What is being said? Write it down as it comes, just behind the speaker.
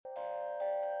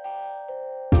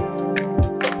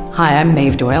Hi, I'm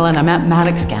Maeve Doyle, and I'm at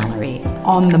Maddox Gallery.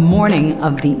 On the morning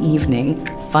of the evening,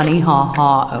 Funny Ha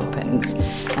Ha opens.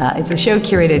 It's a show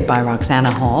curated by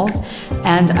Roxana Halls,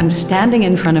 and I'm standing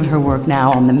in front of her work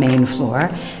now on the main floor.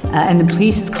 And the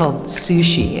piece is called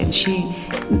Sushi, and she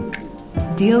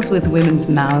deals with women's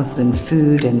mouths and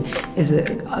food and is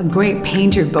a great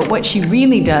painter, but what she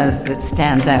really does that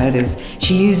stands out is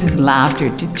she uses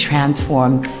laughter to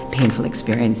transform painful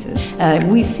experiences.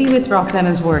 We see with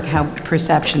Roxana's work how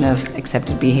perception of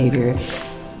accepted behavior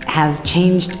has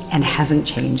changed and hasn't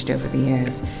changed over the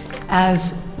years.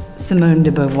 As Simone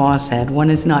de Beauvoir said, one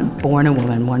is not born a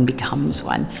woman, one becomes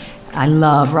one. I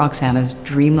love Roxana's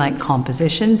dreamlike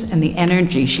compositions and the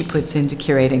energy she puts into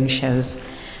curating shows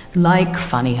like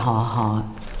Funny Ha Ha.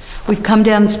 We've come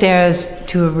downstairs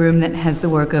to a room that has the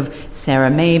work of Sarah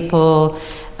Maple,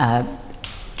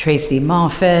 Tracy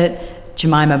Moffat,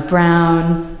 Jemima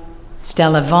Brown,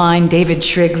 Stella Vine, David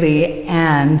Shrigley,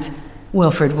 and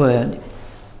Wilfred Wood.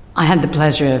 I had the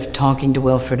pleasure of talking to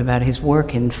Wilfred about his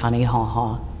work in Funny Ha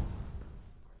Ha.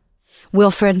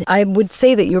 Wilfred, I would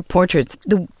say that your portraits,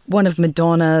 the one of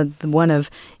Madonna, the one of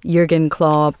Jürgen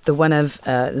Klopp, the one of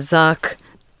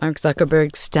Mark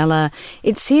Zuckerberg, Stella,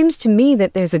 it seems to me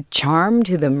that there's a charm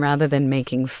to them rather than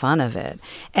making fun of it.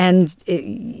 And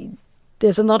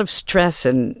there's a lot of stress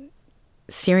and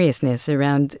seriousness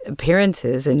around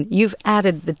appearances, and you've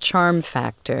added the charm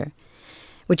factor,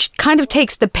 which kind of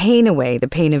takes the pain away, the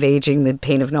pain of aging, the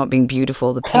pain of not being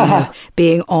beautiful, the pain of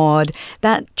being odd.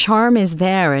 That charm is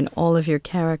there in all of your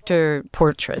character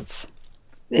portraits.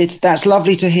 That's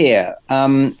lovely to hear,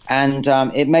 and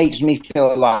it makes me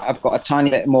feel like I've got a tiny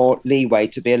bit more leeway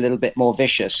to be a little bit more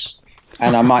vicious,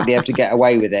 and I might be able to get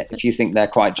away with it if you think they're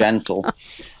quite gentle,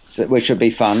 which would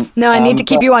be fun. No, I need to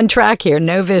keep you on track here.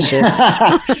 No vicious.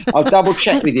 I'll double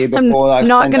check with you before I'm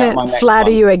not going to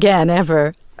flatter you again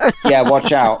ever. Yeah,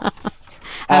 watch out.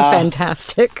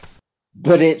 Fantastic.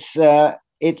 But it's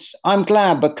I'm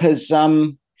glad because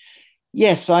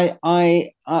yes, I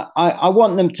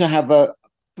want them to have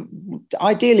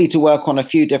ideally to work on a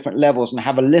few different levels and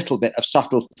have a little bit of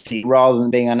subtlety rather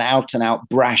than being an out and out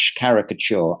brash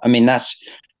caricature. I mean, that's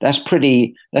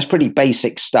pretty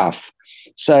basic stuff.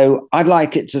 So I'd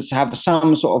like it to have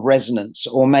some sort of resonance,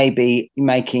 or maybe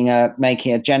making a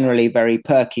generally very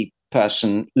perky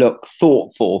person look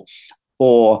thoughtful,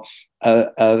 or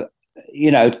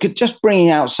just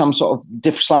bringing out some sort of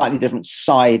slightly different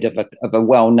side of a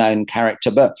well-known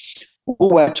character. But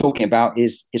all we're talking about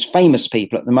is famous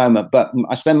people at the moment, but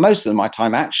I spend most of my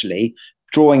time actually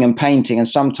drawing and painting and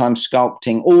sometimes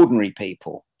sculpting ordinary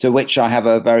people, to which I have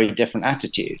a very different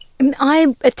attitude.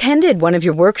 I attended one of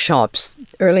your workshops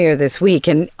earlier this week,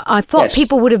 and I thought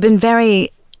people would have been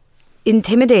very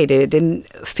intimidated and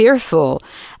fearful,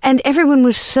 and everyone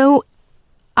was so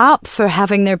up for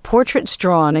having their portraits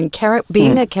drawn and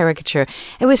being a caricature.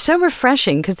 It was so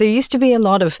refreshing because there used to be a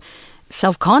lot of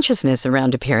self-consciousness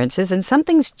around appearances, and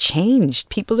something's changed.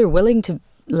 People are willing to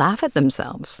laugh at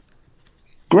themselves.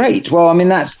 Great. Well, I mean,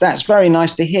 that's very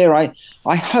nice to hear. I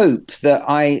hope that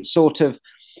I sort of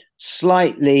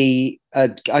slightly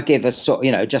I give a sort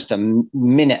just a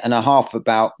minute and a half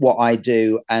about what I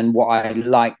do and what I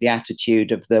like the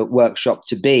attitude of the workshop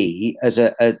to be as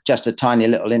just a tiny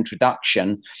little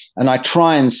introduction. And I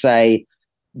try and say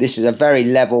this is a very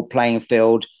level playing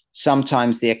field.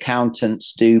 Sometimes the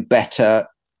accountants do better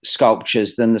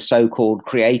sculptures than the so-called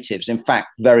creatives. In fact,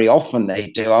 very often they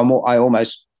do. I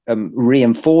almost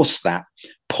reinforce that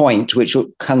point, which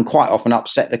can quite often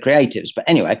upset the creatives. But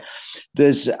anyway,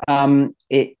 there's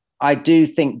I do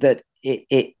think that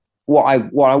what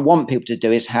I want people to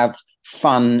do is have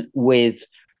fun with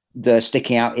the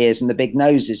sticking out ears and the big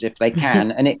noses if they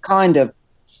can, and it kind of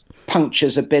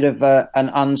punctures a bit of an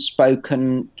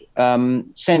unspoken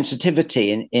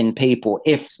sensitivity in people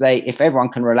if everyone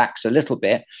can relax a little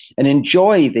bit and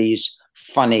enjoy these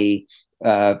funny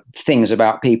things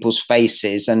about people's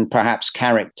faces and perhaps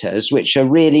characters, which are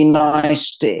really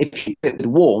nice if you put with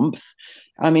warmth.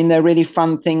 I mean, they're really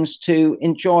fun things to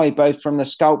enjoy, both from the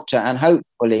sculptor and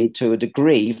hopefully to a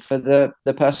degree for the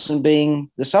person being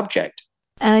the subject.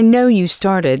 And I know you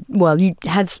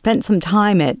had spent some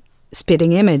time at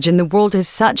Spitting Image, and the world is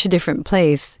such a different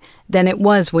place than it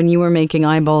was when you were making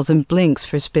eyeballs and blinks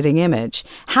for Spitting Image.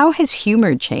 How has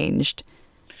humor changed?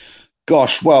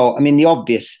 Gosh, well, I mean, the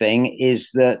obvious thing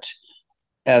is that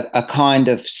a kind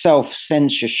of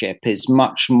self-censorship is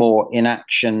much more in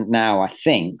action now, I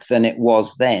think, than it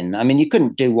was then. I mean, you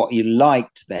couldn't do what you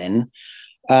liked then,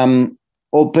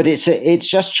 but it's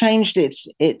just changed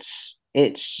its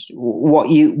it's what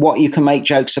you can make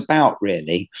jokes about,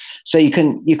 really. So you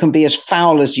can be as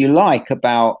foul as you like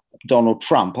about Donald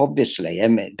Trump, obviously,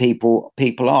 and people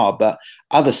are, but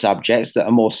other subjects that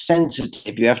are more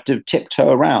sensitive, you have to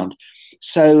tiptoe around.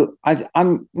 So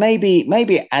I'm maybe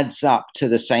it adds up to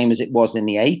the same as it was in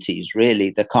the 80s,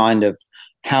 really, the kind of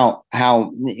how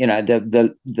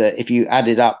the if you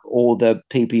added up all the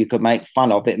people you could make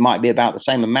fun of, it might be about the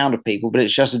same amount of people, but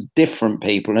it's just different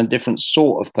people and a different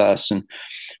sort of person.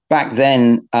 Back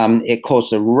then, it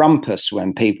caused a rumpus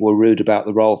when people were rude about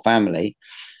the royal family.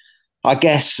 I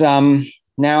guess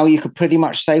now you could pretty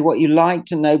much say what you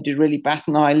liked and nobody really bat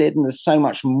an eyelid, and there's so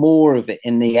much more of it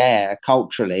in the air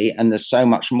culturally, and there's so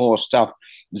much more stuff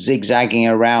zigzagging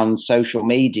around social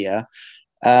media.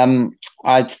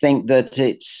 I think that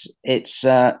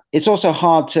it's also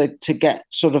hard to get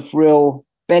sort of real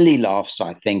belly laughs.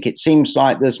 I think it seems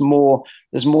like there's more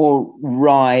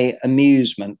wry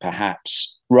amusement,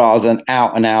 perhaps, rather than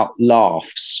out and out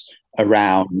laughs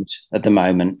around at the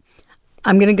moment.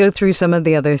 I'm going to go through some of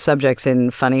the other subjects in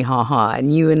Funny Ha Ha,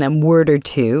 and you in a word or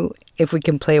two, if we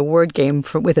can play a word game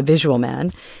with a visual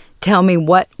man, tell me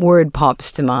what word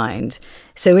pops to mind.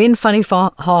 So in Funny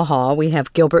Ha Ha, we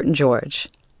have Gilbert and George.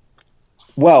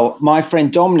 Well, my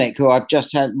friend Dominic, who I've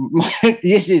just had,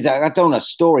 I don't know a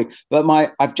story, but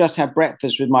I've just had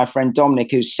breakfast with my friend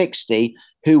Dominic, who's 60,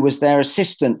 who was their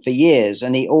assistant for years,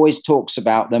 and he always talks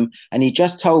about them. And he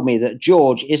just told me that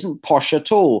George isn't posh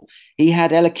at all. He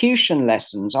had elocution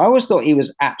lessons. I always thought he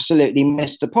was absolutely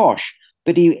Mr. Posh,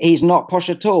 but he's not posh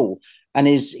at all. And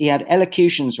he had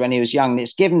elocutions when he was young, and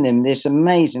it's given him this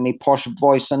amazingly posh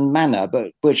voice and manner,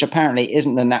 but which apparently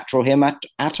isn't the natural him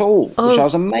at all, which I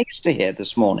was amazed to hear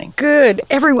this morning. Good.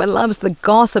 Everyone loves the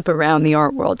gossip around the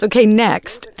art world. Okay,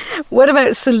 next. What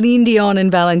about Celine Dion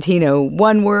and Valentino?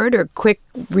 One word or quick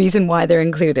reason why they're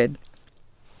included?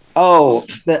 Oh,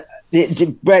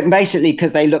 basically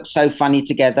because they look so funny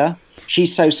together.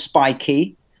 She's so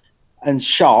spiky and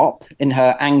sharp in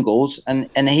her angles, and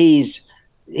he's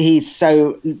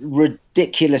so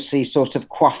ridiculously sort of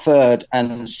coiffured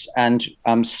and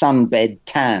sunbed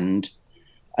tanned,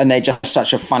 and they're just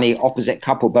such a funny opposite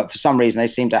couple. But for some reason, they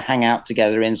seem to hang out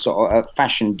together in sort of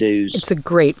fashion do's. It's a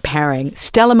great pairing.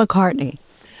 Stella McCartney.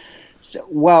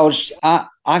 Well,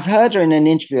 I've heard her in an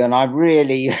interview, and I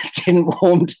really didn't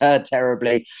warm to her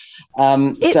terribly.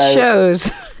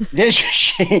 Shows.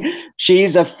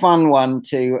 She's a fun one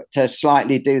to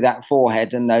slightly do that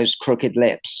forehead and those crooked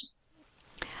lips.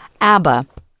 ABBA.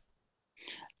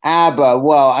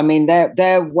 Well, I mean,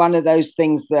 they're one of those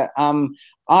things that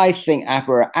I think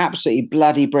ABBA are absolutely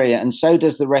bloody brilliant, and so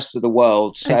does the rest of the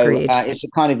world. So it's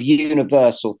a kind of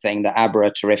universal thing that ABBA are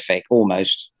terrific,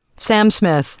 almost. Sam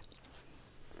Smith,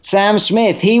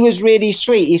 he was really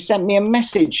sweet. He sent me a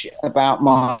message about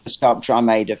my sculpture I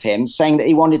made of him, saying that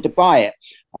he wanted to buy it.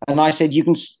 And I said, you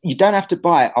don't have to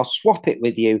buy it. I'll swap it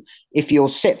with you if you'll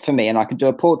sit for me, and I can do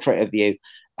a portrait of you.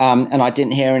 And I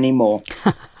didn't hear any more.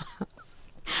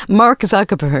 Mark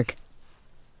Zuckerberg.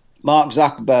 Mark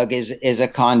Zuckerberg is a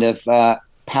kind of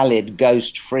pallid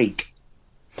ghost freak.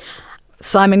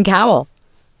 Simon Cowell.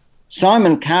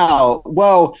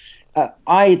 Well,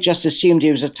 I just assumed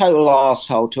he was a total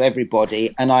arsehole to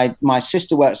everybody. And my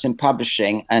sister works in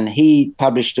publishing, and he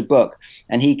published a book,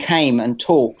 and he came and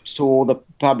talked to all the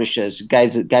publishers,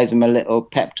 gave them a little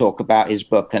pep talk about his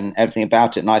book and everything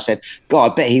about it. And I said,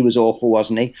 God, I bet he was awful,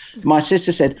 wasn't he? My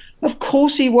sister said, of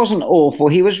course he wasn't awful.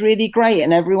 He was really great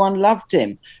and everyone loved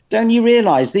him. Don't you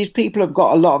realize these people have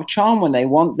got a lot of charm when they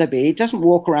want to be? He doesn't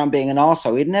walk around being an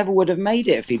arsehole. He never would have made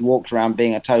it if he'd walked around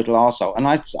being a total arsehole. And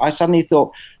I suddenly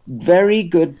thought, very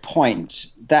good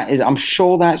point. I'm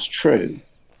sure that's true.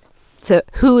 So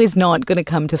who is not going to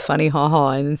come to Funny Ha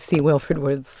Ha and see Wilfred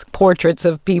Wood's portraits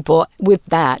of people with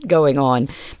that going on?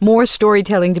 More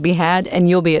storytelling to be had, and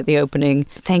you'll be at the opening.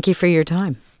 Thank you for your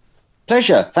time.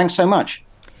 Pleasure. Thanks so much.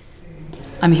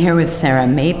 I'm here with Sarah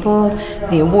Maple,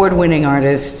 the award-winning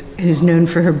artist who's known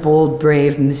for her bold,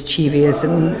 brave, mischievous,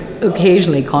 and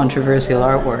occasionally controversial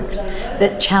artworks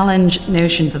that challenge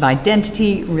notions of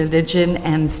identity, religion,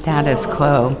 and status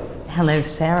quo. Hello,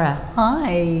 Sarah.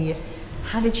 Hi.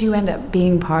 How did you end up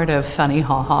being part of Funny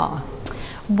Ha Ha?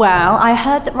 Well, I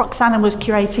heard that Roxana was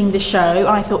curating the show.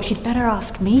 I thought she'd better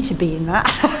ask me to be in that.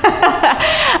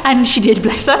 And she did,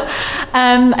 bless her.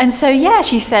 And so, yeah,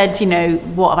 she said,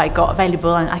 what have I got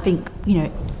available? And I think,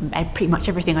 pretty much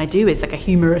everything I do is like a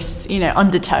humorous,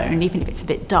 undertone, even if it's a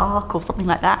bit dark or something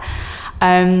like that.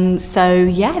 So,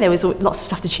 yeah, there was lots of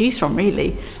stuff to choose from,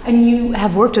 really. And you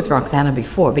have worked with Roxana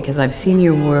before, because I've seen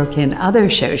your work in other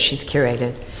shows she's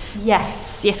curated.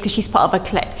 Yes, because she's part of a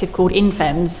collective called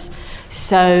Infems.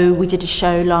 So we did a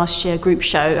show last year, a group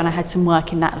show, and I had some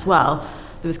work in that as well.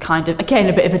 There was kind of, again,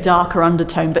 a bit of a darker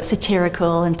undertone, but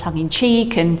satirical and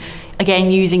tongue-in-cheek, and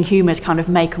again, using humour to kind of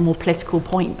make a more political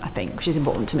point, I think, which is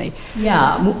important to me.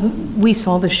 Yeah, we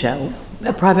saw the show.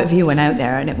 A Private View went out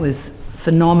there, and it was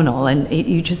phenomenal, and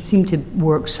you just seem to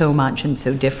work so much and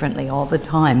so differently all the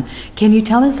time. Can you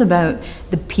tell us about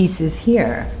the pieces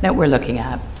here that we're looking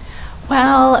at?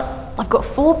 Well, I've got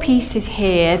 4 pieces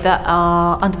here that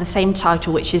are under the same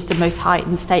title, which is The Most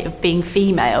Heightened State of Being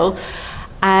Female.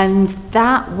 And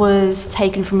that was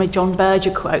taken from a John Berger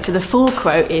quote. So the full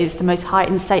quote is, the most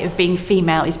heightened state of being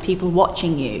female is people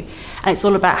watching you. And it's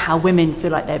all about how women feel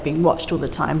like they're being watched all the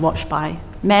time, watched by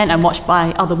men and watched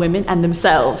by other women and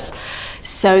themselves.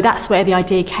 So that's where the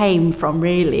idea came from,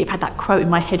 really. I've had that quote in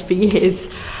my head for years.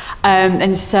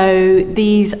 And so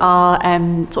these are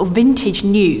sort of vintage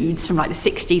nudes from like the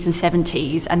 60s and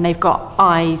 70s, and they've got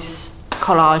eyes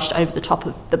collaged over the top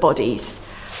of the bodies.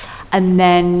 And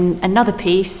then another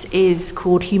piece is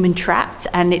called Human Trapped,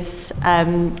 and it's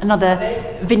another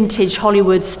vintage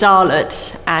Hollywood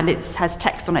starlet, and it has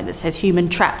text on it that says human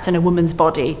trapped in a woman's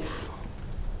body.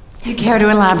 Do you care to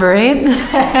elaborate?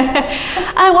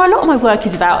 Well, a lot of my work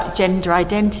is about gender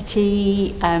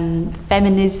identity,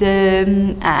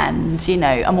 feminism, and, you know,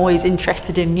 I'm always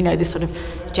interested in, you know, this sort of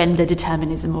gender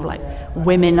determinism of like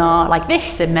women are like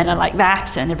this and men are like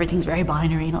that and everything's very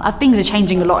binary. And things are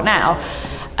changing a lot now.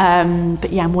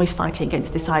 But yeah, I'm always fighting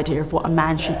against this idea of what a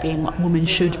man should be and what a woman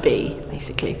should be,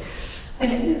 basically.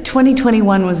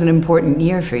 2021 was an important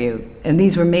year for you, and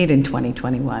these were made in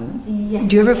 2021. Yes.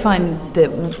 Do you ever find that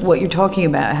what you're talking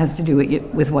about has to do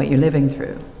with what you're living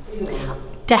through?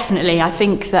 Definitely. I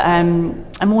think that I'm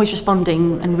always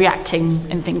responding and reacting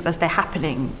in things as they're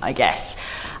happening, I guess.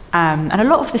 And a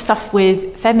lot of the stuff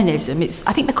with feminism,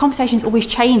 I think the conversation's always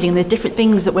changing. There's different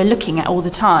things that we're looking at all the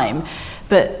time,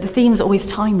 but the themes are always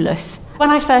timeless.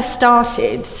 When I first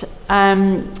started,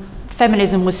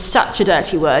 feminism was such a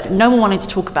dirty word. No one wanted to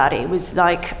talk about it. It was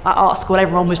like at art school,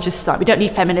 everyone was just like, we don't need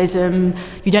feminism.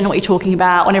 You don't know what you're talking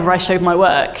about, whenever I showed my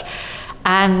work.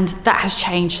 And that has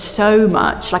changed so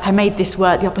much. Like, I made this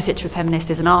word, the opposite to a feminist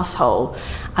is an arsehole.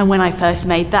 And when I first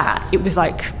made that, it was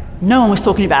like, no one was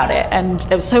talking about it, and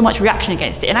there was so much reaction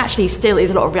against it, and actually still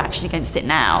is a lot of reaction against it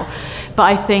now. But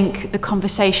I think the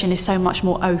conversation is so much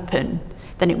more open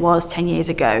than it was 10 years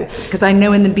ago. Because I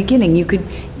know in the beginning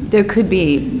there could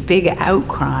be big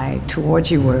outcry towards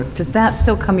your work. Does that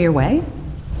still come your way?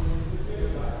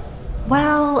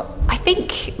 Well, I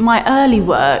think my early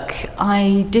work,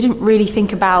 I didn't really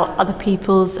think about other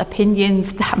people's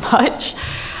opinions that much.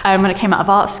 When I came out of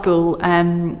art school,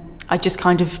 I just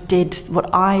kind of did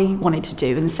what I wanted to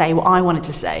do and say what I wanted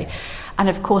to say. And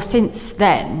of course, since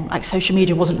then, like, social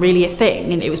media wasn't really a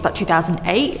thing, and it was about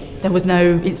 2008. There was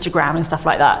no Instagram and stuff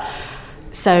like that.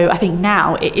 So I think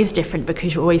now it is different,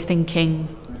 because you're always thinking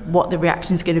what the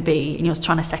reaction is going to be, and you're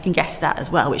trying to second guess that as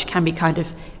well, which can be kind of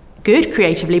good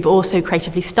creatively, but also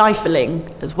creatively stifling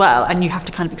as well. And you have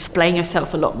to kind of explain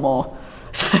yourself a lot more.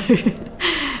 So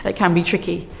that can be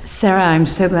tricky. Sarah, I'm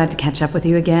so glad to catch up with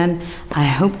you again. I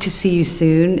hope to see you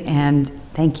soon, and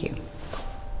thank you.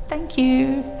 Thank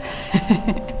you.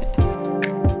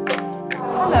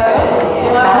 Hello,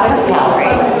 Maddox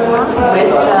Gallery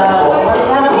with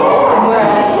Roxana Halls, and we're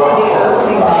at the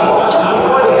opening night, just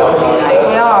before the opening night.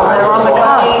 We are, we're on the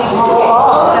cusp.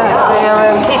 Yes, we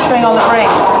are teetering on the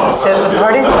brink. So the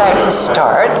party's about to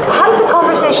start. How did the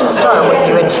conversation start with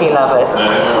you and Feel of It?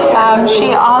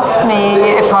 She asked me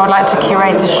if I would like to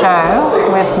curate a show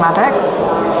with Maddox,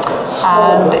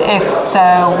 and if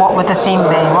so, what would the theme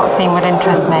be? What theme would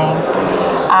interest me?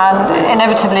 And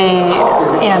inevitably,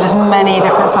 you know, there's many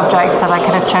different subjects that I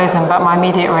could have chosen, but my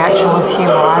immediate reaction was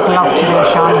humour. I'd love to do a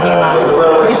show on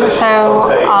humour, because it's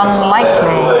so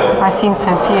unlikely. I've seen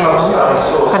so few,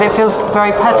 but it feels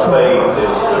very pertinent.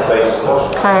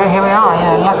 So here we are, you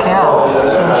know, lucky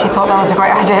us. She thought that was a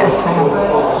great idea. So.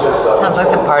 Sounds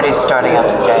like the party's starting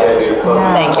upstairs.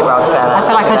 Yeah. Thank you, Roxana. I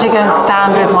feel like I should go and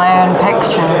stand with my own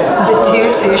pictures. The 2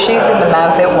 sushis in the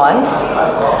mouth at once.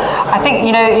 I think,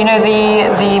 you know,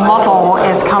 the model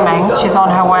is coming. She's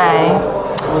on her way,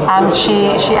 and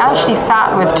she actually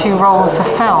sat with 2 rolls of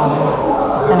film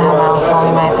in her mouth while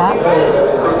we made that,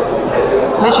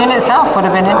 which in itself would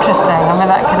have been interesting. I mean,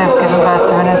 that could have given birth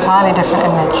to an entirely different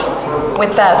image.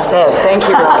 With that said, thank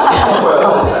you,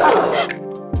 Roxana.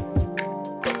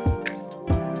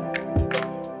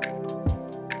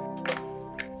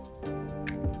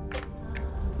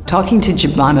 Talking to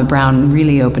Jemima Brown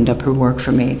really opened up her work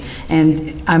for me.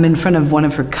 And I'm in front of one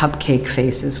of her cupcake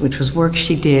faces, which was work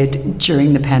she did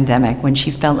during the pandemic when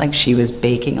she felt like she was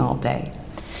baking all day.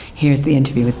 Here's the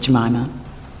interview with Jemima.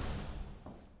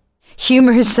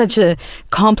 Humor is such a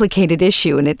complicated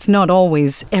issue, and it's not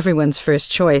always everyone's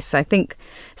first choice. I think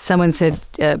someone said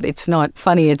it's not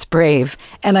funny, it's brave.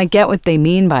 And I get what they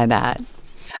mean by that.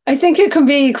 I think it can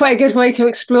be quite a good way to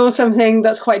explore something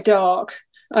that's quite dark.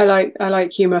 I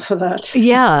like humor for that.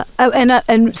 Yeah.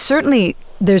 And certainly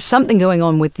there's something going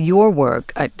on with your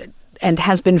work, and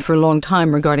has been for a long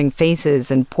time, regarding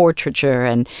faces and portraiture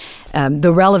and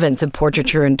the relevance of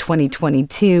portraiture in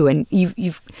 2022. And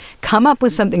you've come up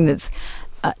with something that's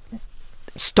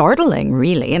startling,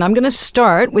 really. And I'm going to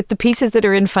start with the pieces that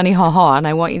are in Funny Ha Ha, and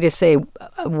I want you to say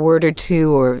a word or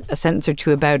two or a sentence or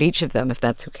two about each of them, if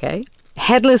that's okay.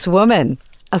 Headless Woman,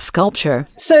 a sculpture.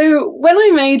 So when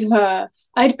I made her,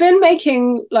 I'd been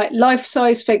making like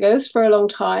life-size figures for a long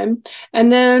time,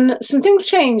 and then some things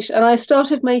changed and I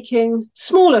started making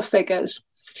smaller figures.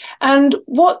 And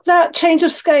what that change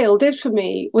of scale did for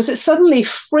me was it suddenly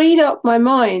freed up my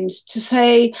mind to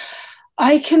say,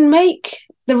 I can make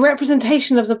the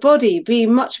representation of the body be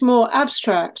much more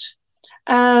abstract.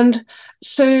 And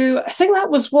so I think that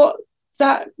was what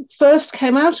that first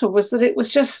came out of, was that it was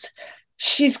just,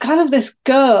 she's kind of this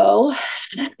girl,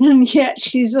 and yet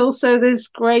she's also this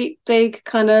great big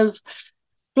kind of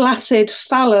flaccid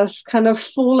phallus kind of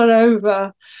fallen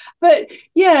over. But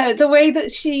yeah, the way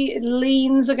that she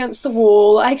leans against the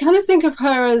wall, I kind of think of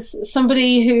her as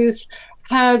somebody who's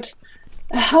had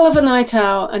a hell of a night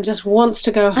out and just wants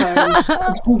to go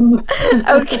home.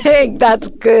 Okay, that's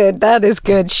good. That is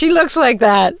good. She looks like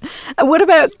that. What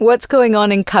about what's going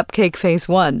on in Cupcake Face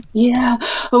 1? Yeah,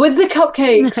 well, with the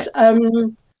cupcakes,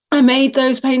 I made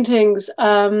those paintings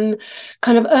kind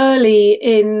of early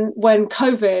in when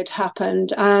COVID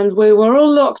happened, and we were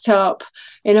all locked up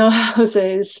in our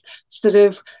houses, sort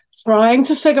of trying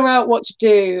to figure out what to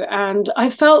do. And I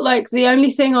felt like the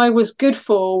only thing I was good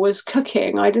for was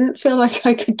cooking. I didn't feel like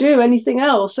I could do anything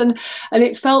else. And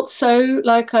it felt so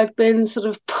like I'd been sort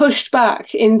of pushed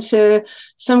back into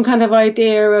some kind of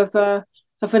idea of a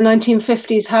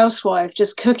 1950s housewife,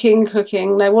 just cooking.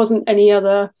 There wasn't any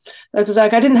other, it was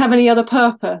like I didn't have any other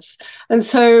purpose. And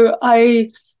so I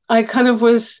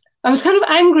was kind of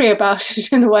angry about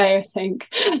it in a way, I think.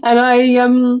 And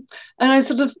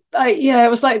it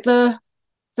was like the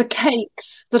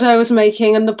cakes that I was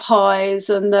making and the pies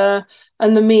and the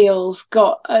meals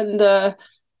and the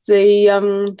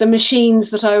machines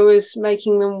that I was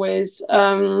making them with,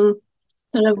 sort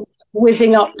of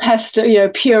whizzing up pesto,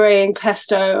 pureeing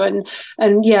pesto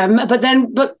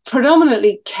but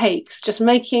predominantly cakes, just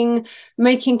making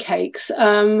cakes.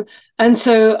 And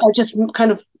so I just kind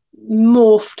of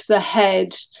morphed the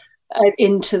head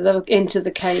into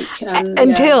the cake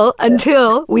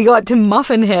until we got to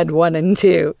Muffin Head 1 and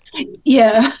 2.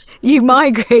 Yeah, you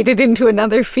migrated into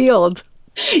another field.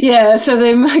 Yeah, so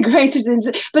they migrated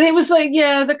into, but it was like,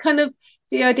 yeah, the kind of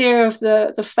the idea of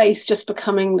the face just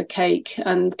becoming the cake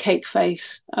and cake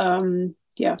face. So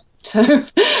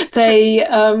they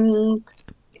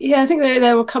I think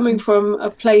they were coming from a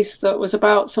place that was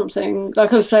about something,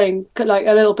 like I was saying, like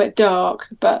a little bit dark,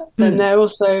 but then they're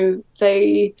also,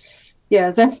 they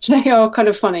are kind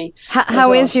of funny.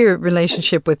 How is your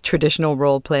relationship with traditional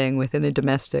role-playing within a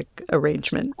domestic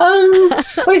arrangement?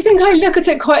 I think I look at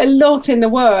it quite a lot in the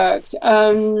work.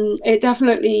 It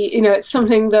definitely, it's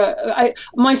something that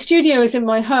my studio is in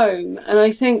my home, and I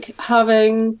think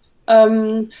having a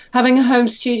home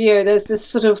studio, there's this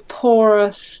sort of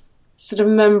porous sort of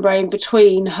membrane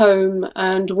between home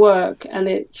and work, and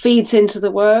it feeds into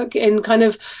the work in kind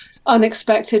of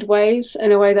unexpected ways,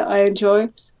 in a way that I enjoy.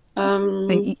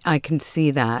 I can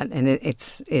see that, and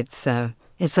it's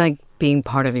like being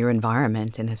part of your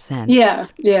environment in a sense. Yeah,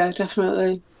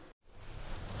 definitely.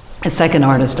 A second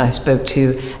artist I spoke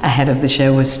to ahead of the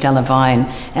show was Stella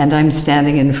Vine, and I'm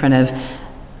standing in front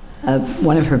of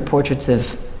one of her portraits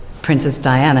of Princess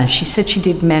Diana. She said she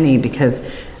did many because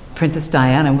Princess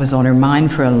Diana was on her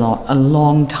mind for a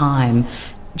long time,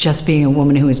 just being a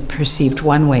woman who was perceived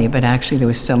one way, but actually there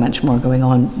was so much more going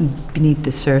on beneath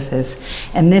the surface.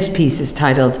 And this piece is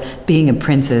titled, Being a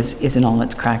Princess Isn't All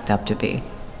It's Cracked Up to Be.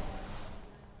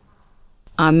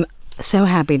 I'm so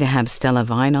happy to have Stella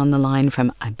Vine on the line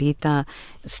from Ibiza.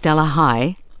 Stella,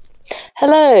 hi.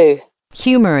 Hello.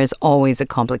 Humor is always a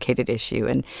complicated issue,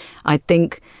 and I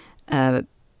think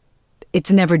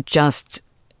it's never just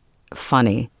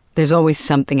funny. There's always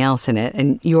something else in it,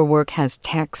 and your work has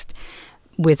text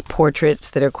with portraits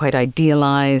that are quite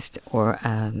idealized or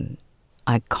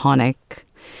iconic.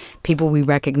 People we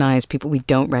recognize, people we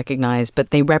don't recognize, but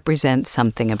they represent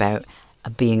something about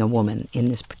being a woman in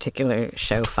this particular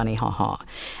show, Funny Ha Ha.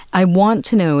 I want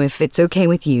to know if it's okay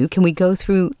with you. Can we go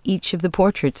through each of the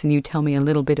portraits and you tell me a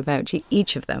little bit about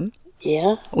each of them?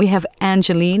 Yeah. We have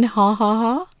Angeline Ha Ha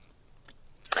Ha.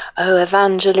 Oh,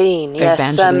 Evangeline, yes.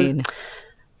 Evangeline.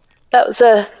 That was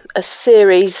a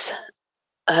series,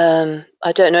 I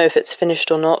don't know if it's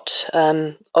finished or not,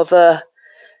 of a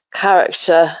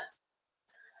character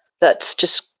that's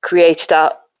just created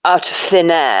out of thin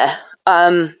air.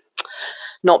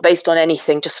 Not based on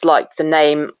anything, just like the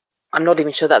name. I'm not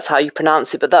even sure that's how you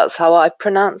pronounce it, but that's how I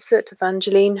pronounce it,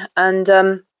 Evangeline. And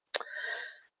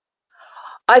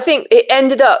I think it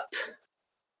ended up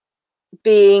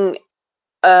being,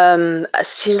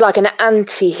 she's like an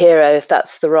anti-hero, if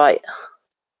that's the right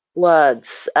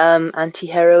words.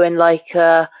 Anti-heroine, like,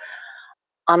 and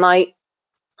I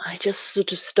just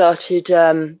sort of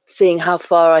started seeing how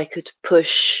far I could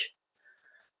push.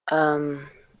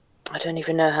 I don't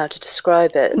even know how to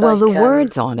describe it. Well, like, the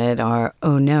words on it are,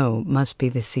 oh no, must be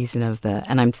the season of the,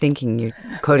 and I'm thinking you're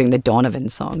quoting the Donovan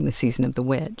song, The Season of the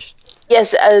Witch.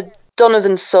 Yes,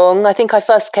 Donovan's song. I think I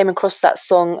first came across that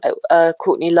song.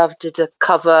 Courtney Love did a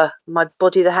cover, My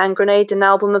Body the Hand Grenade, an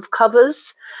album of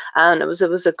covers. And it was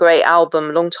a great album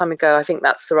a long time ago. I think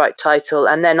that's the right title.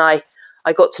 And then I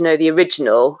got to know the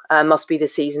original, Must Be the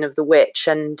Season of the Witch.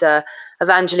 And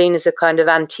Evangeline is a kind of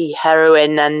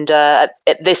anti-heroine. And at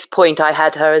this point, I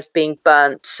had her as being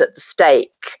burnt at the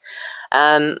stake.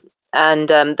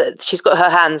 She's got her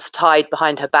hands tied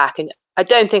behind her back. And I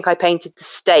don't think I painted the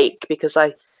stake because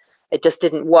it just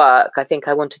didn't work. I think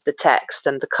I wanted the text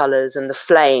and the colours and the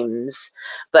flames.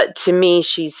 But to me,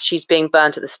 she's being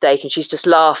burnt at the stake and she's just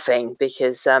laughing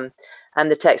because... and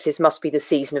the text is Must Be the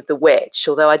Season of the Witch,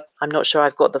 although I'm not sure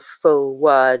I've got the full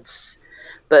words.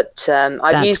 But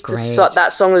I've used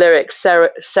that song lyrics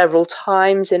several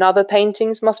times in other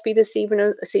paintings, Must Be the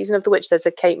Season of the Witch. There's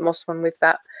a Kate Moss one with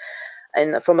that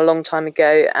from a long time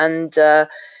ago. And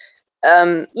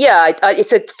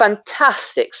it's a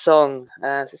fantastic song.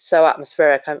 It's so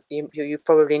atmospheric. You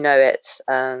probably know it.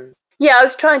 I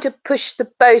was trying to push the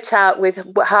boat out with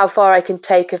how far I can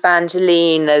take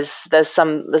Evangeline. There's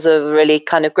a really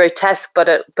kind of grotesque but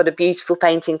a beautiful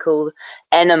painting called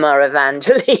Enema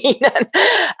Evangeline,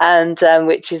 and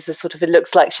which is it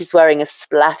looks like she's wearing a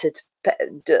splattered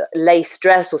lace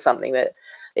dress or something. But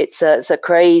it's a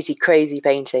crazy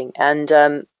painting. And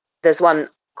there's one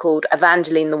called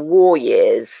Evangeline the War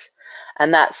Years.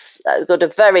 And that's got a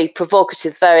very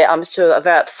provocative, I'm sure, a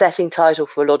very upsetting title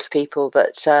for a lot of people.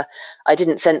 But I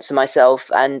didn't censor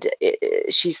myself. And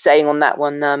she's saying on that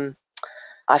one,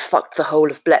 I fucked the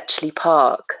whole of Bletchley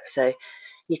Park. So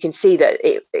you can see that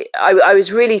I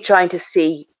was really trying to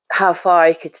see how far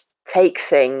I could take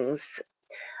things,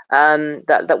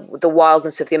 that the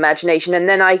wildness of the imagination. And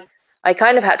then I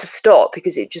kind of had to stop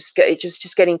because it was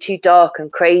just getting too dark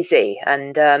and crazy.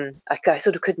 And I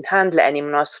sort of couldn't handle it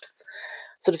anymore. I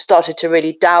sort of started to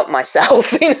really doubt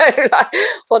myself, like,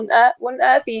 what on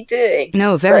earth are you doing?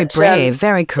 No, very brave,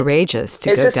 very courageous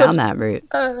to go down that route.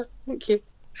 Thank you.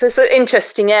 So it's an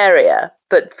interesting area,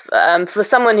 but for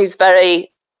someone who's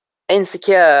very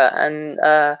insecure and,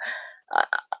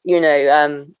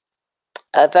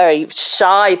 a very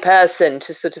shy person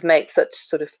to sort of make such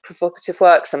sort of provocative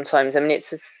work sometimes. I mean,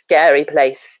 it's a scary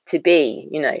place to be,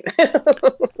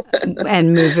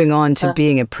 And moving on to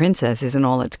being a princess isn't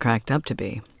all it's cracked up to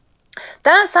be.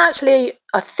 That's actually,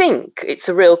 I think it's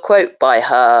a real quote by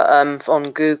her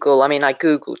on Google. I mean, I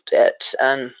Googled it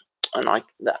and I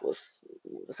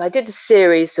did a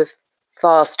series of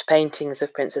fast paintings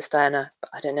of Princess Diana, but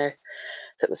I don't know if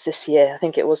it was this year. I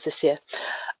think it was this year.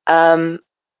 I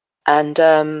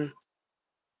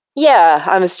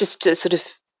was just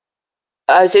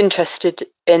I was interested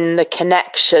in the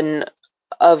connection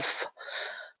of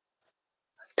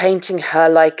painting her,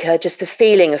 like just the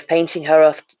feeling of painting her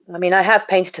off. I mean, I have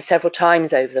painted her several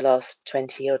times over the last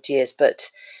 20 odd years, but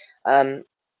I'm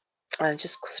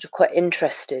just sort of quite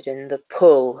interested in the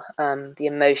pull, the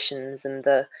emotions, and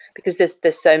because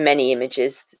there's so many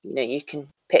images, you can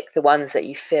pick the ones that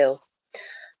you feel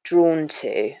drawn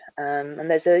to, and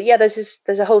there's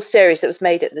a whole series that was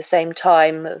made at the same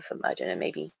time of, I don't know,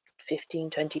 maybe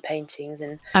 15-20 paintings.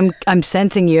 And I'm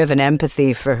sensing you have an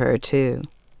empathy for her too.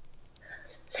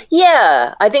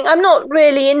 Yeah, I think I'm not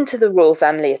really into the royal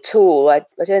family at all. I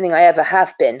don't think I ever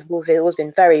have been. We've always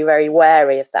been very, very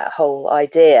wary of that whole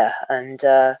idea. And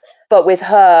but with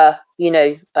her,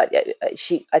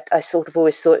 I sort of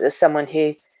always saw it as someone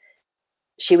who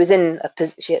she was in a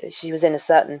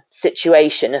certain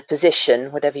situation, a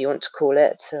position, whatever you want to call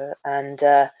it, and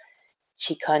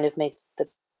she kind of made the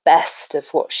best of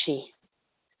what she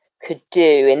could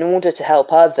do in order to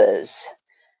help others.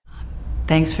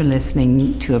 Thanks for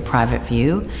listening to A Private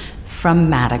View from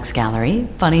Maddox Gallery.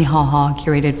 Funny Ha Ha,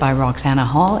 curated by Roxana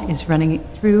Hall, is running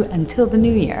through until the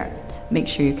new year. Make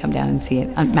sure you come down and see it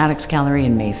at Maddox Gallery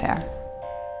in Mayfair.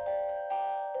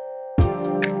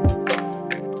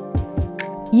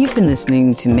 You've been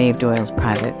listening to Maeve Doyle's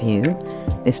Private View.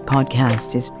 This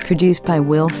podcast is produced by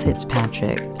Will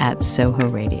Fitzpatrick at Soho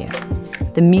Radio.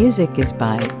 The music is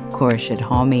by Khorshid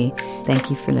Hami. Thank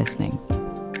you for listening.